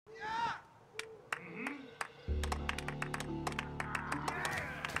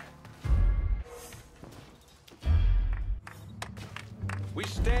We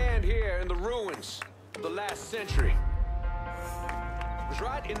stand here in the ruins of the last century. It was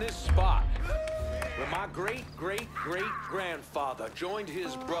right in this spot where my great-great-great-grandfather joined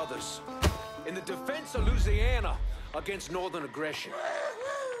his brothers in the defense of Louisiana against northern aggression.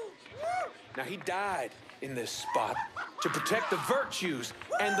 Now, he died in this spot to protect the virtues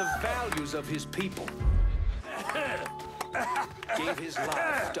and the values of his people. Gave his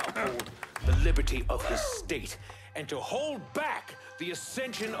life to uphold the liberty of his state and to hold back the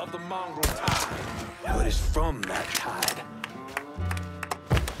ascension of the mongrel tide. But it's from that tide.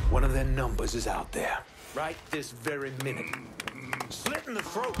 One of their numbers is out there, right this very minute, slitting the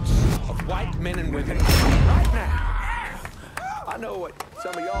throats of white men and women right now. I know what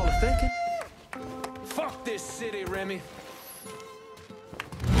some of y'all are thinking. Fuck this city, Remy.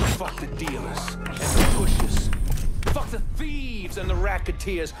 Fuck the dealers and the pushers. Fuck the thieves and the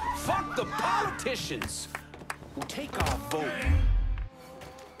racketeers. Fuck the politicians who take our vote.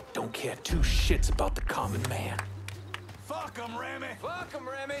 Don't care two shits about the common man. Fuck 'em, Remy! Fuck 'em,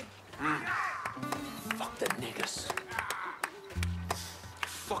 Remy! Fuck the niggas.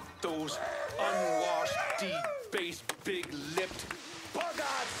 Fuck those unwashed, debased, big-lipped,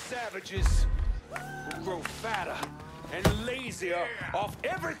 bug-eyed savages who grow fatter and lazier off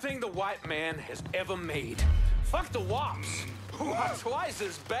everything the white man has ever made. Fuck the wops, who are twice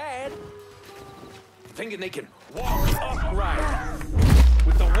as bad, thinking they can walk upright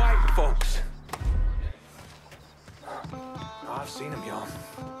with the white folks. I've seen them, y'all.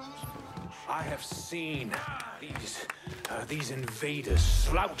 I have seen these invaders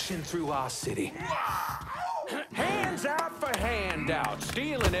slouching through our city. Hands out for handouts,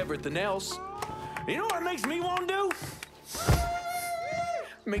 stealing everything else. You know what it makes me want to do?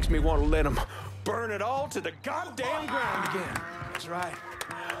 It makes me want to let them burn it all to the goddamn ground again. That's right.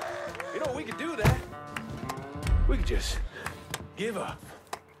 You know, we could do that. We could just give up.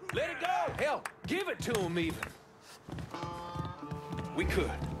 Let it go. Hell, give it to them even. We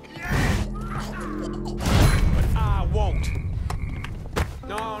could. But I won't.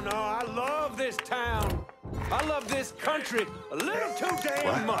 No, I love this town. I love this country a little too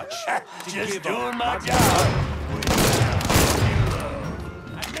damn much. Just doing my job.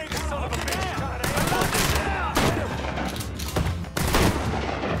 I think son of a bitch.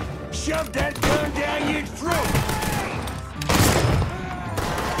 Shove that gun down your throat.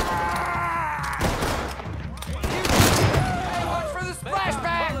 Watch for the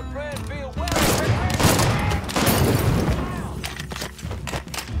splashback.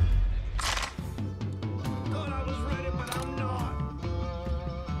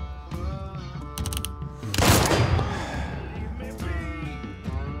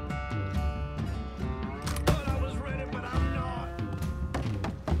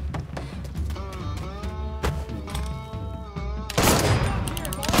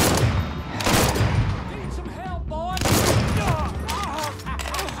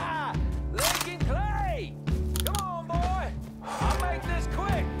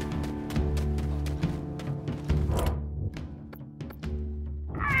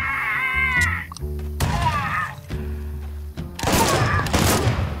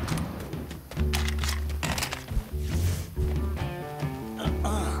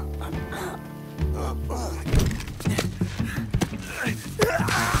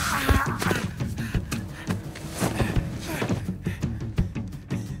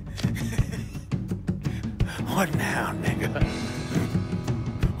 What now, nigga?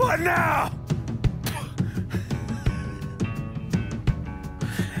 What now?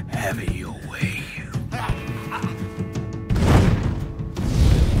 Have it your way.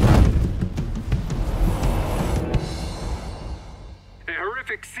 A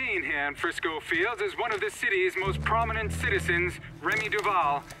horrific scene here in Frisco Fields as one of the city's most prominent citizens, Remy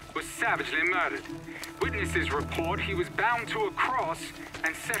Duvall, was savagely murdered. Witnesses report he was bound to a cross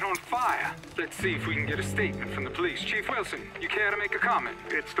and set on fire. Let's see if we can get a statement from the police. Chief Wilson, you care to make a comment?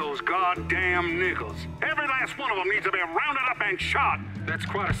 It's those goddamn niggles. Every last one of them needs to be rounded up and shot. That's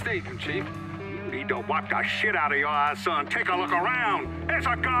quite a statement, Chief. You need to wipe the shit out of your eyes, son. Take a look around. There's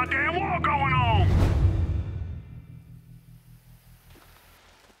a goddamn war going on.